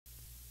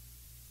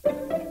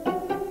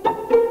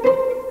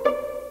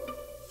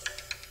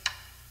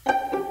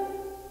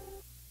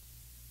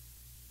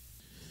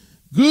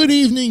Good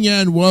evening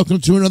and welcome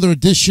to another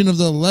edition of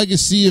the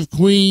Legacy of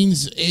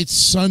Queens. It's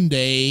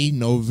Sunday,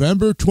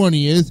 November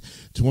 20th,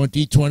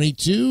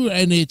 2022,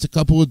 and it's a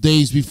couple of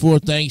days before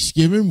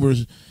Thanksgiving.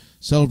 We're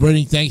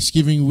celebrating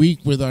Thanksgiving week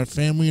with our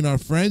family and our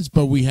friends,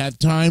 but we have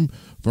time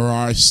for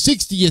our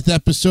 60th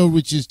episode,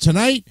 which is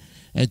tonight.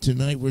 And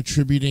tonight we're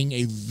tributing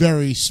a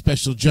very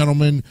special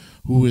gentleman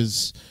who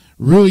has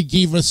really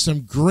gave us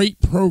some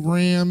great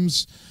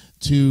programs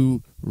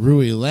to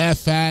really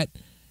laugh at.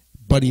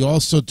 But he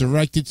also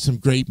directed some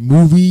great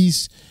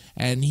movies,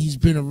 and he's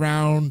been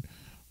around,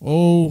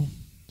 for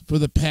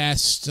the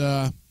past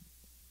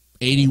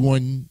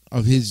 81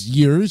 of his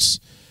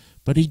years.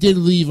 But he did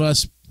leave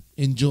us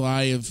in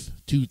July of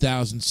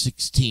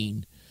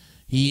 2016.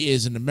 He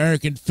is an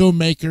American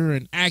filmmaker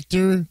and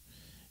actor,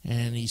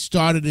 and he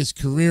started his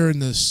career in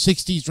the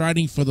 60s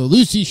writing for The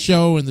Lucy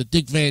Show and The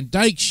Dick Van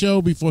Dyke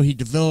Show before he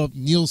developed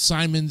Neil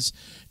Simon's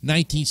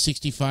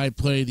 1965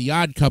 play The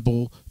Odd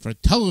Couple for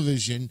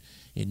television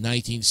in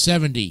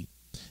 1970.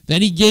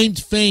 Then he gained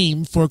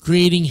fame for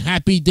creating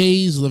Happy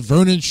Days,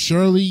 Laverne and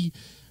Shirley,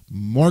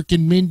 Mork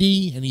and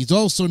Mindy, and he's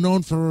also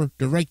known for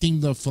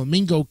directing the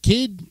Flamingo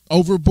Kid,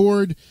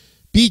 Overboard,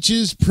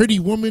 Beaches, Pretty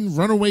Woman,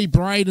 Runaway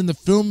Bride, and the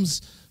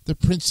films The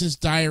Princess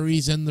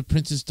Diaries and The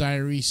Princess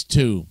Diaries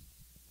 2.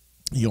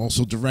 He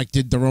also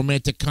directed the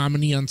romantic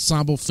comedy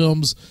ensemble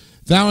films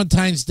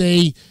Valentine's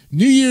Day,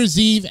 New Year's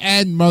Eve,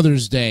 and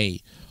Mother's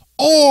Day.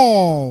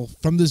 All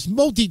from this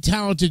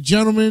multi-talented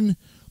gentleman,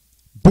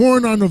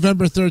 born on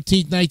November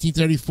 13th,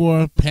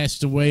 1934,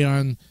 passed away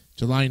on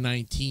July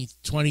 19th,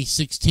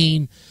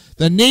 2016.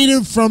 The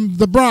native from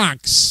the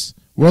Bronx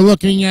we're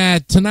looking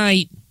at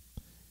tonight,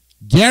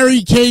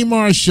 Garry Kent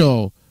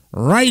Marshall,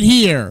 right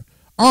here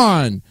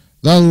on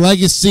The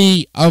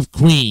Legacy of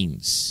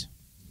Queens.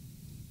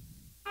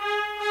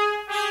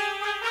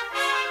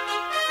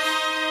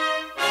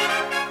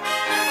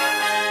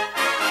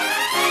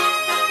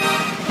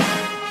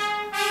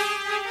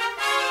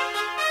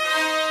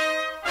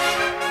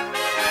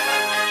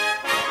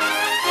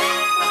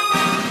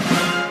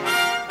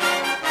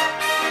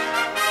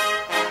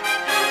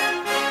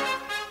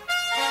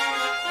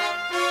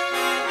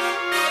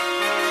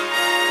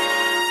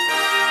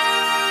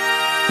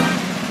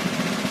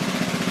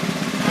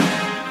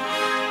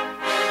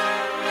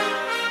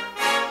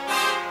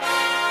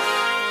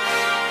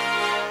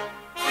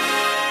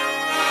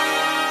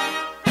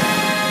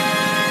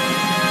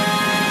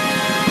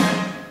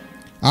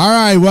 All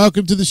right,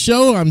 welcome to the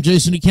show. I'm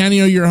Jason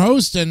DeCanio, your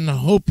host, and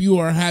hope you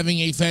are having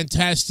a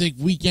fantastic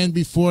weekend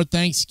before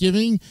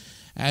Thanksgiving,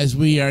 as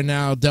we are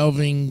now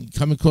coming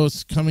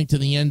to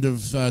the end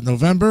of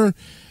November,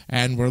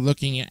 and we're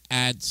looking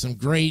at some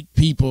great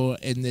people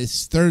in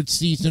this third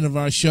season of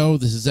our show.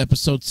 This is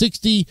episode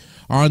 60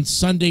 on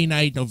Sunday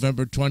night,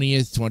 November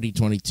 20th,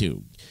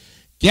 2022.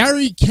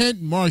 Garry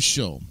Kent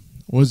Marshall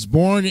was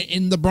born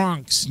in the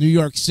Bronx, New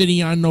York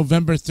City on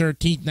November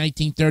 13th,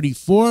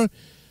 1934.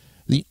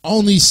 The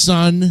only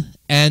son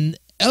and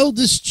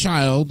eldest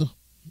child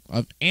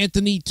of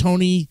Anthony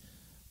Tony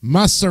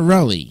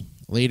Massarelli,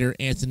 later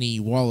Anthony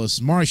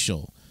Wallace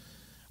Marshall,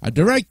 a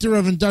director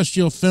of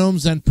industrial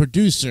films and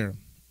producer,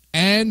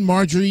 and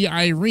Marjorie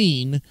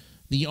Irene,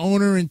 the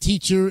owner and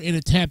teacher in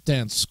a tap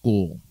dance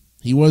school.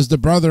 He was the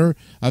brother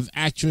of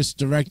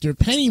actress-director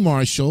Penny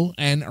Marshall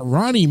and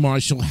Ronnie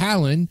Marshall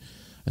Hallen,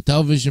 a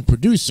television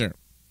producer.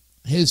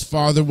 His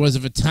father was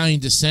of Italian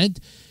descent,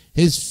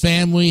 his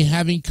family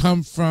having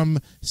come from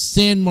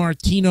San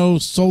Martino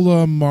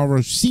Sola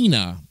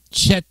Marocina,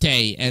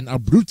 Chete, and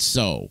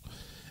Abruzzo,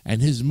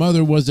 and his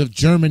mother was of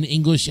German,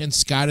 English, and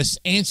Scottish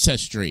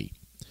ancestry.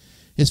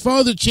 His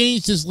father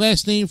changed his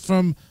last name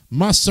from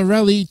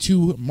Massarelli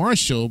to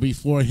Marshall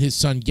before his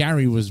son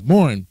Garry was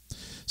born.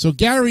 So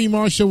Garry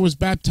Marshall was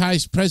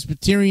baptized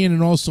Presbyterian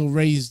and also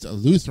raised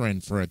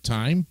Lutheran for a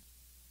time.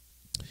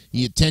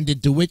 He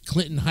attended DeWitt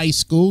Clinton High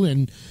School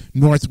and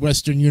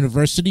Northwestern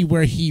University,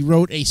 where he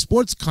wrote a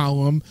sports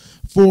column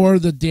for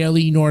the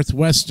Daily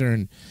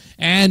Northwestern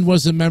and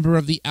was a member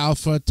of the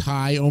Alpha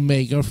Chi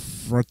Omega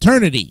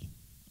fraternity.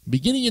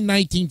 Beginning in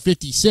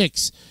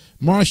 1956,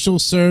 Marshall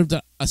served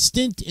a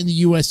stint in the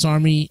U.S.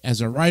 Army as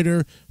a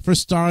writer for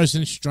Stars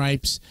and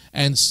Stripes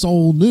and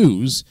Seoul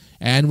News,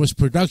 and was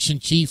production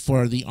chief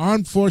for the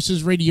Armed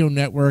Forces Radio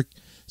Network,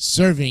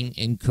 serving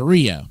in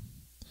Korea.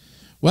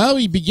 Well,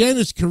 he began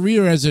his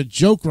career as a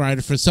joke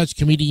writer for such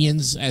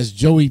comedians as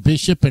Joey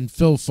Bishop and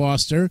Phil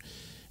Foster,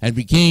 and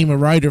became a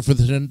writer for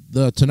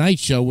the Tonight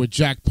Show with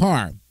Jack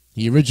Parr.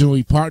 He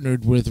originally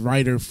partnered with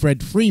writer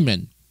Fred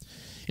Freeman.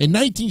 In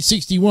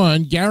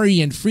 1961,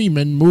 Garry and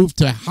Freeman moved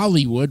to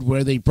Hollywood,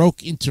 where they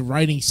broke into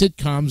writing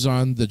sitcoms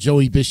on The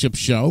Joey Bishop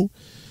Show.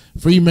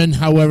 Freeman,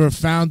 however,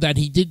 found that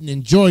he didn't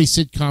enjoy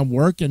sitcom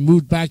work and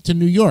moved back to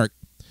New York.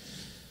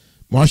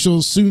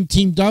 Marshall soon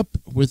teamed up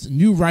with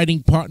new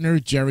writing partner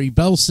Jerry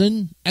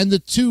Belson, and the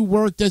two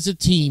worked as a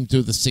team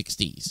through the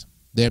 60s.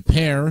 The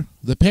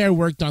pair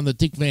worked on The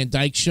Dick Van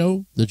Dyke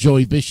Show, The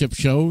Joey Bishop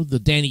Show, The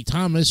Danny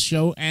Thomas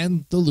Show,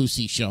 and The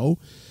Lucy Show.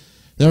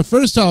 Their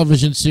first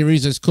television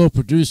series as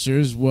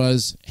co-producers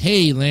was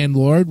Hey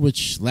Landlord,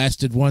 which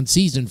lasted one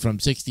season from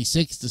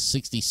 66 to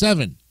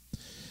 67.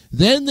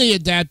 Then they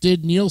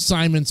adapted Neil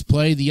Simon's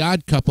play The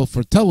Odd Couple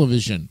for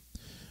television.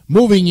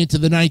 Moving into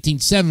the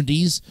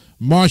 1970s,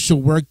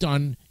 Marshall worked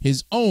on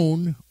his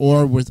own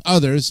or with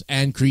others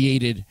and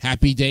created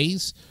Happy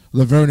Days,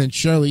 Laverne and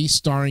Shirley,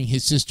 starring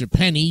his sister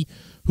Penny,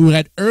 who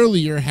had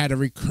earlier had a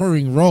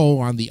recurring role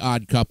on The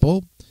Odd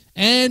Couple,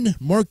 and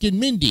Mork and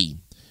Mindy,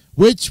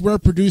 which were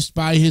produced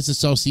by his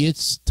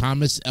associates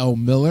Thomas L.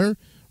 Miller,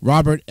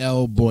 Robert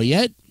L.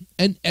 Boyette,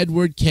 and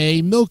Edward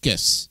K.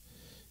 Milkus.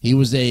 He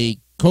was a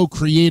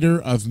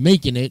co-creator of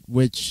Making It,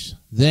 which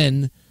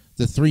then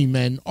the three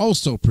men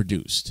also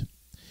produced.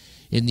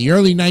 In the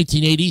early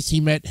 1980s, he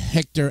met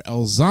Hector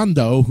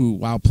Elizondo, who,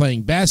 while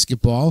playing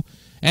basketball,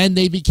 and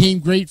they became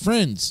great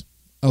friends.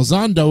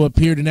 Elizondo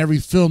appeared in every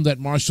film that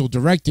Marshall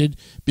directed,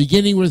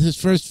 beginning with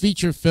his first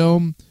feature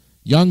film,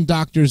 Young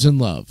Doctors in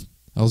Love.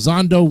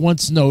 Elizondo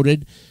once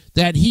noted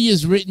that he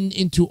is written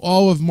into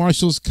all of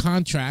Marshall's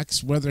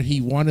contracts, whether he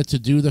wanted to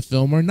do the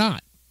film or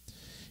not.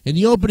 In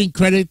the opening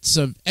credits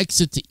of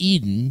Exit to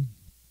Eden,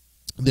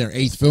 their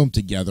eighth film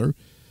together,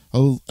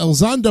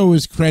 Elizondo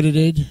is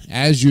credited,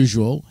 as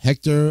usual,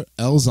 Hector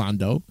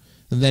Elizondo.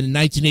 And then in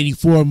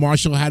 1984,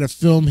 Marshall had a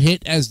film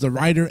hit as the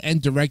writer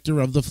and director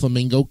of The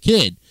Flamingo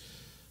Kid.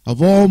 Of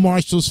all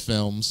Marshall's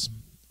films,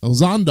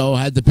 Elizondo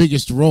had the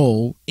biggest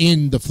role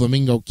in The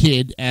Flamingo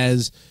Kid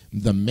as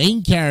the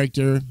main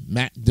character,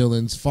 Matt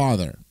Dillon's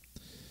father.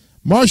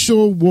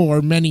 Marshall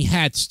wore many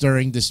hats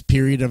during this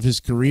period of his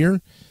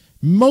career.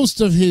 Most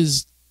of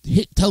his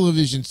hit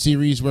television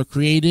series were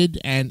created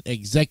and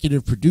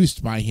executive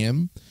produced by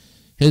him.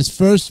 His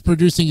first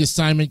producing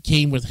assignment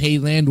came with Hey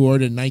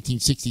Landlord in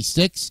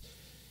 1966.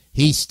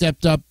 He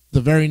stepped up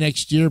the very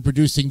next year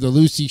producing The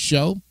Lucy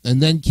Show,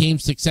 and then came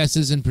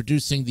successes in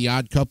producing The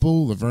Odd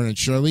Couple, Laverne and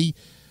Shirley,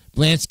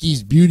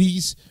 Blansky's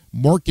Beauties,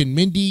 Mork and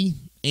Mindy,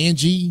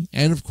 Angie,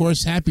 and of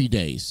course Happy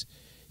Days.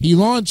 He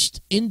launched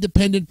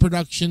independent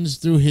productions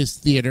through his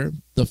theater,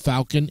 The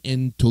Falcon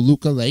in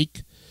Toluca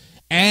Lake,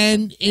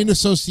 and in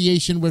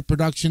association with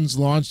productions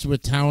launched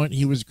with talent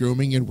he was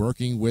grooming and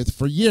working with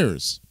for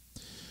years.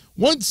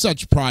 One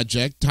such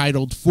project,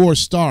 titled 4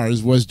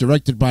 Stars, was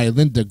directed by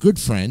Linda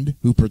Goodfriend,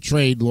 who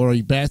portrayed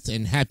Lori Beth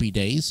in Happy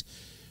Days,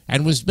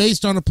 and was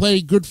based on a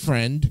play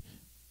Goodfriend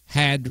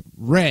had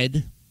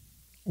read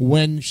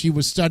when she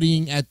was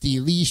studying at the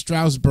Lee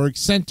Strasberg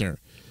Center,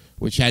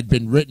 which had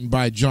been written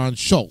by John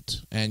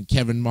Schultz and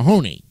Kevin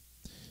Mahoney.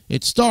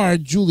 It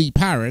starred Julie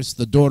Paris,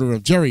 the daughter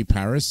of Jerry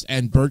Paris,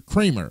 and Bert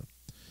Kramer.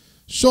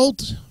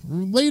 Schultz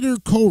later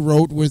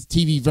co-wrote with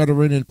TV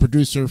veteran and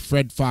producer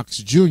Fred Fox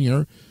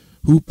Jr.,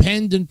 who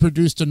penned and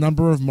produced a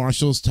number of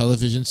Marshall's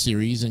television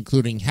series,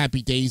 including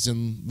Happy Days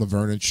and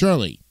Laverne and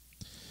Shirley.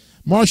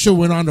 Marshall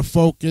went on to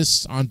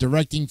focus on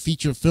directing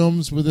feature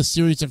films with a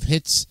series of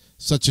hits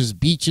such as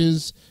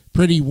Beaches,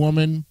 Pretty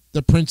Woman,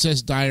 The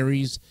Princess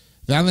Diaries,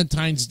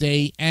 Valentine's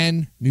Day,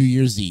 and New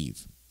Year's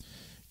Eve.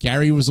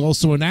 Garry was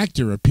also an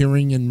actor,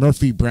 appearing in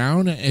Murphy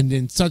Brown and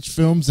in such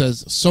films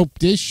as Soap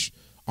Dish,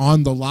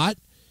 On the Lot,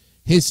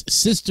 his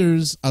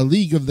sisters' A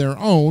League of Their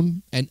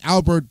Own, and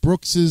Albert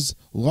Brooks's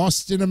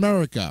Lost in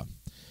America,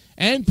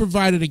 and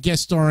provided a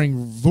guest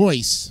starring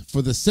voice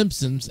for The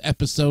Simpsons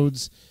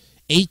episodes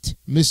 8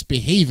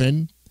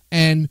 Misbehavin'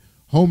 and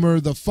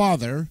Homer the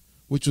Father,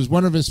 which was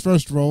one of his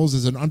first roles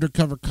as an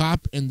undercover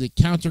cop in the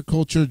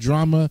counterculture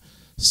drama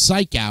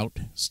Psych Out,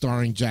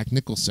 starring Jack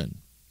Nicholson.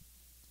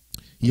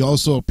 He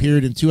also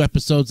appeared in 2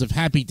 episodes of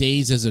Happy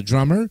Days as a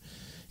drummer.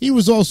 He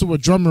was also a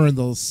drummer in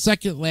the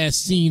second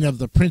last scene of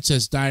The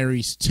Princess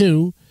Diaries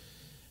 2,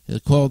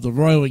 called The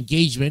Royal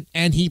Engagement,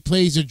 and he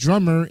plays a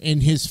drummer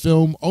in his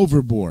film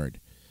Overboard.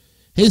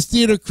 His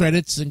theater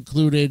credits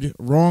included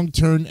Wrong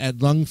Turn at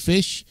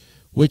Lungfish,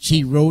 which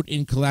he wrote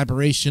in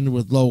collaboration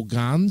with Lowell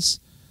Gans,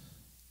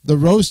 The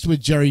Roast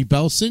with Jerry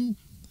Belson,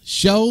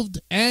 Shelved,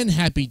 and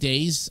Happy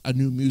Days, a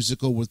new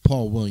musical with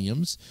Paul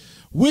Williams,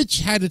 which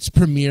had its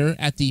premiere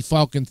at the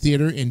Falcon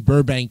Theater in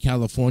Burbank,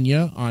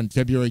 California on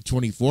February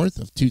 24th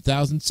of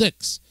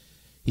 2006.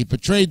 He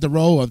portrayed the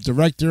role of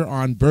director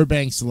on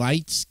Burbank's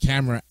Lights,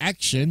 Camera,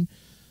 Action,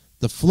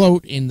 The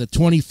Float in the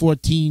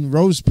 2014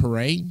 Rose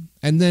Parade,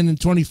 and then in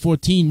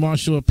 2014,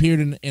 Marshall appeared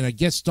in a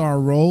guest star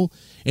role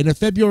in a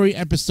February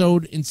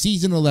episode in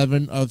Season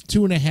 11 of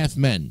 2.5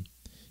 Men.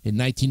 In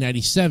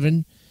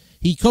 1997,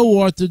 he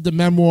co-authored the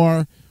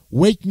memoir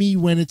Wake Me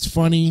When It's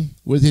Funny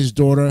with his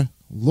daughter,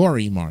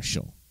 Lori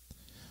Marshall.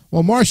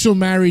 Well, Marshall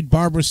married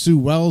Barbara Sue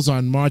Wells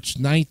on March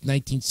 9,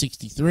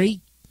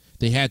 1963.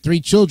 They had 3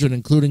 children,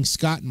 including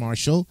Scott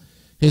Marshall.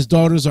 His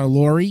daughters are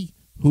Lori,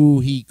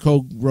 who he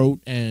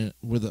co-wrote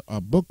with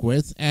a book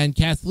with, and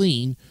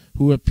Kathleen,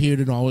 who appeared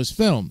in all his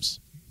films.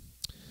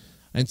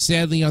 And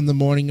sadly, on the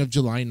morning of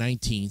July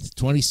 19,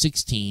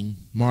 2016,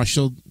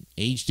 Marshall,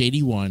 aged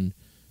 81,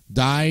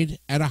 died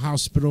at a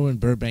hospital in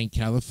Burbank,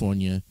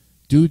 California,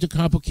 due to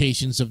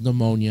complications of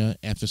pneumonia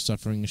after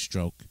suffering a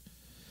stroke.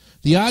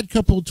 The Odd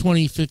Couple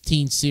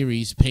 2015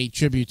 series paid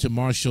tribute to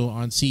Marshall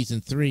on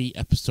Season 3,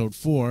 Episode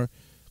 4,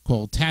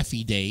 called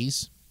Taffy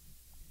Days.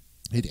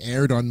 It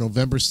aired on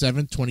November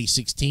 7,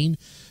 2016,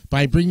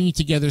 by bringing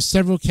together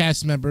several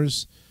cast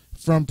members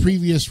from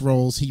previous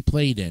roles he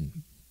played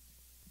in.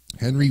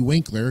 Henry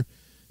Winkler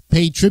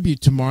paid tribute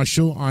to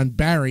Marshall on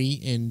Barry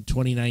in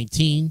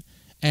 2019,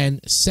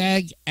 and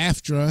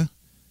SAG-AFTRA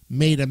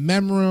made a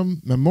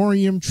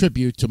memoriam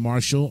tribute to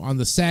Marshall on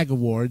the SAG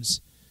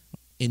Awards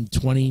in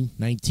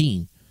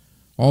 2019.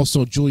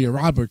 Also, Julia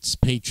Roberts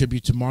paid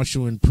tribute to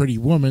Marshall in Pretty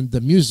Woman, the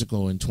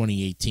musical, in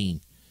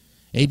 2018.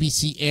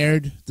 ABC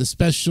aired the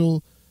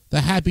special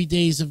The Happy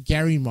Days of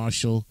Garry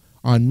Marshall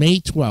on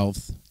May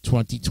 12th,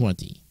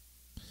 2020.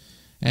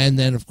 And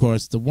then, of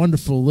course, the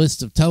wonderful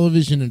list of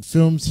television and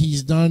films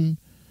he's done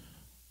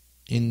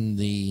in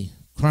the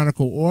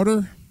chronicle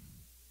order.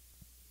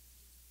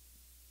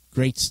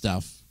 Great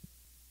stuff.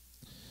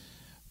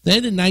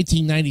 Then in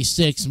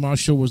 1996,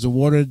 Marshall was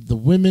awarded the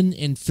Women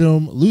in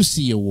Film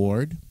Lucy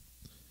Award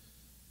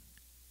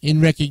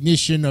in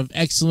recognition of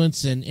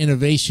excellence and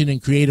innovation in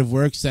creative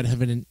works that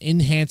have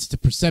enhanced the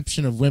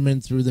perception of women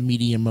through the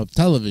medium of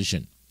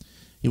television.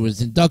 He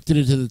was inducted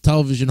into the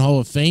Television Hall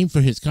of Fame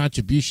for his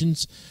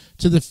contributions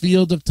to the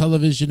field of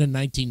television in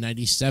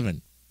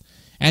 1997.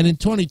 And in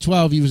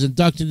 2012, he was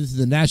inducted into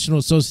the National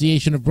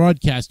Association of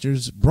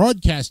Broadcasters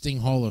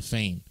Broadcasting Hall of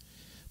Fame.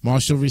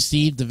 Marshall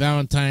received the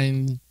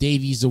Valentine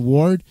Davies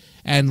Award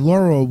and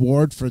Laurel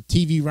Award for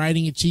TV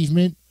Writing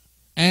Achievement,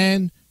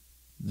 and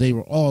they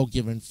were all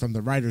given from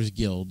the Writers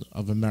Guild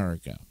of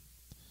America.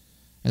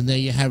 And there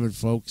you have it,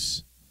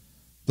 folks.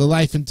 The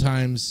life and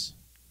times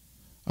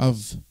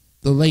of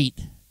the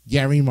late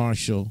Garry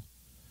Marshall,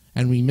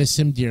 and we miss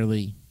him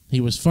dearly. He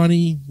was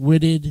funny,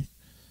 witted,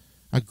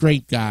 a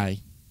great guy,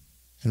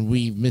 and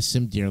we miss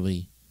him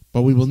dearly.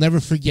 But we will never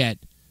forget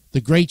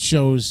the great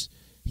shows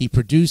he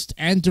produced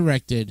and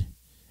directed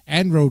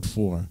and wrote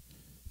for,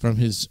 from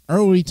his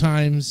early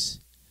times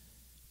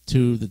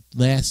to the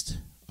last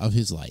of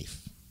his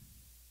life.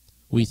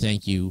 We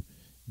thank you,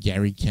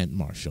 Garry Kent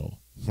Marshall,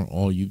 for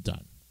all you've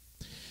done.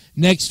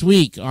 Next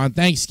week, on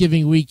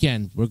Thanksgiving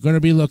weekend, we're going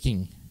to be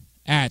looking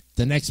at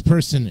the next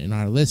person in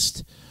our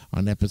list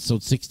on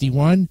episode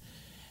 61,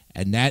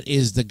 and that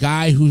is the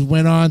guy who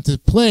went on to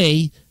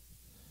play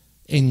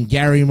in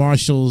Garry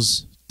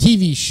Marshall's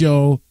TV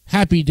show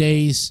Happy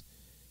Days,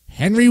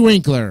 Henry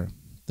Winkler.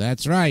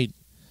 That's right.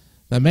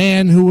 The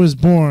man who was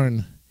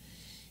born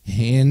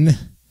in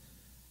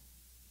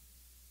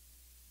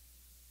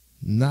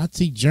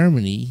Nazi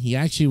Germany. He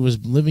actually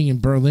was living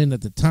in Berlin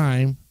at the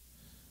time,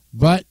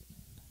 but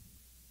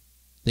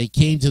they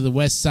came to the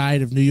west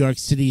side of New York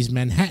City's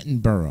Manhattan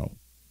borough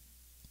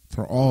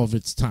for all of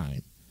its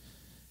time.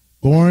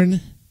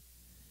 Born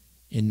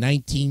in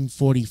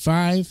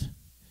 1945,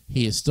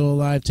 he is still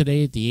alive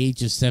today at the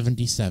age of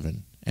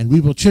 77. And we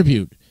will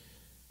tribute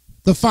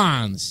the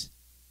Fonz,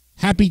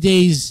 Happy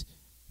Days,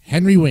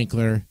 Henry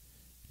Winkler,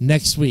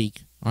 next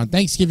week on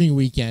Thanksgiving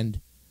weekend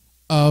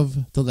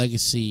of The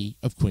Legacy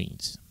of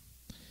Queens.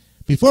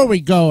 Before we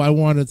go, I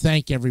want to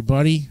thank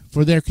everybody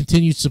for their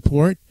continued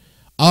support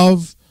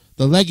of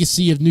the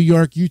Legacy of New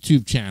York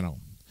YouTube channel.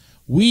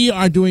 We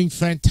are doing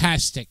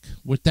fantastic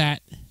with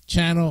that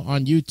channel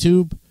on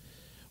YouTube.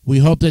 We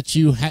hope that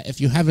you,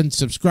 if you haven't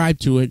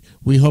subscribed to it,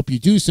 we hope you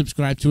do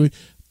subscribe to it.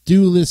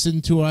 Do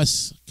listen to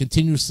us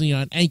continuously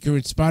on Anchor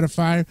and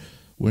Spotify.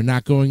 We're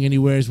not going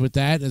anywhere with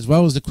that. As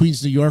well as the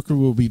Queens New Yorker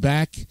will be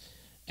back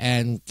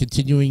and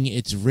continuing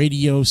its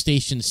radio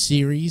station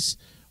series.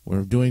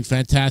 We're doing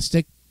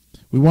fantastic.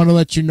 We want to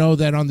let you know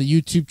that on the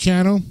YouTube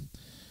channel,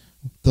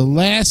 the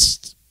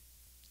last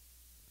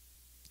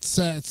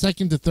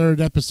second to third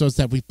episodes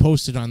that we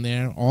posted on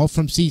there, all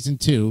from season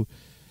 2,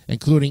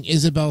 including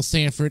Isabel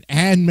Sanford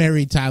and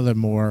Mary Tyler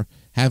Moore,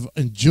 have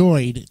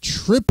enjoyed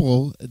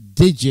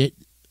triple-digit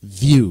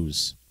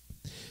views.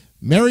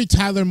 Mary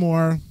Tyler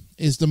Moore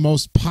is the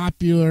most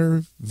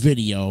popular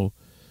video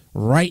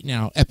right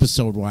now,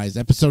 episode-wise,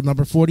 episode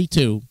number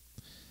 42,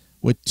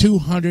 with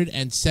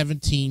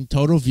 217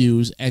 total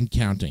views and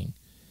counting.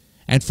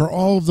 And for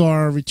all of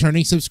our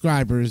returning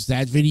subscribers,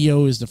 that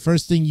video is the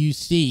first thing you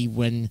see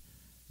when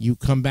you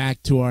come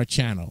back to our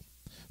channel.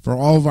 For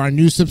all of our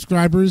new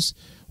subscribers,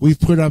 we've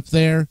put up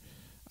there,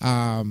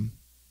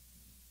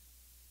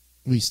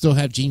 we still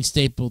have Gene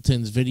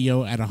Stapleton's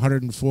video at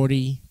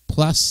 140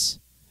 plus,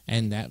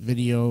 and that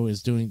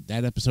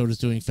episode is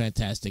doing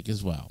fantastic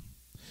as well.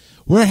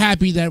 We're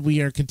happy that we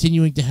are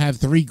continuing to have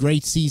 3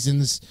 great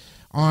seasons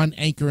on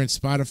Anchor and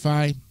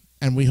Spotify,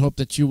 and we hope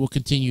that you will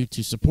continue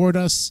to support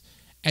us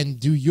and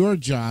do your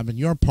job and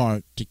your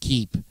part to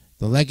keep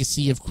the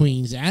Legacy of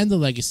Queens and the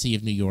Legacy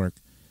of New York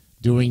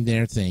doing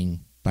their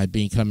thing by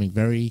becoming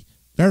very,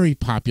 very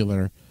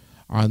popular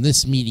on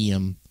this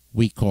medium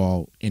we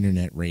call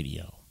Internet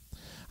Radio.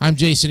 I'm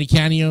Jason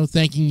Icanio,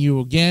 thanking you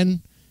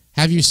again.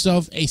 Have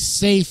yourself a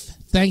safe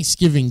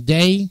Thanksgiving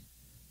Day.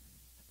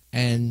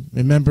 And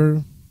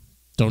remember,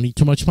 don't eat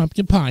too much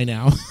pumpkin pie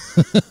now.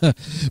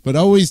 But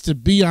always to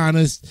be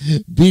honest,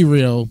 be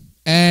real,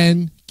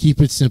 and Keep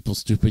it simple,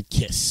 stupid.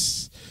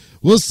 Kiss.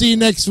 We'll see you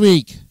next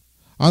week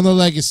on the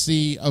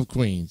Legacy of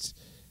Queens.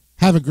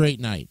 Have a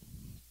great night.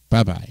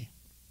 Bye-bye.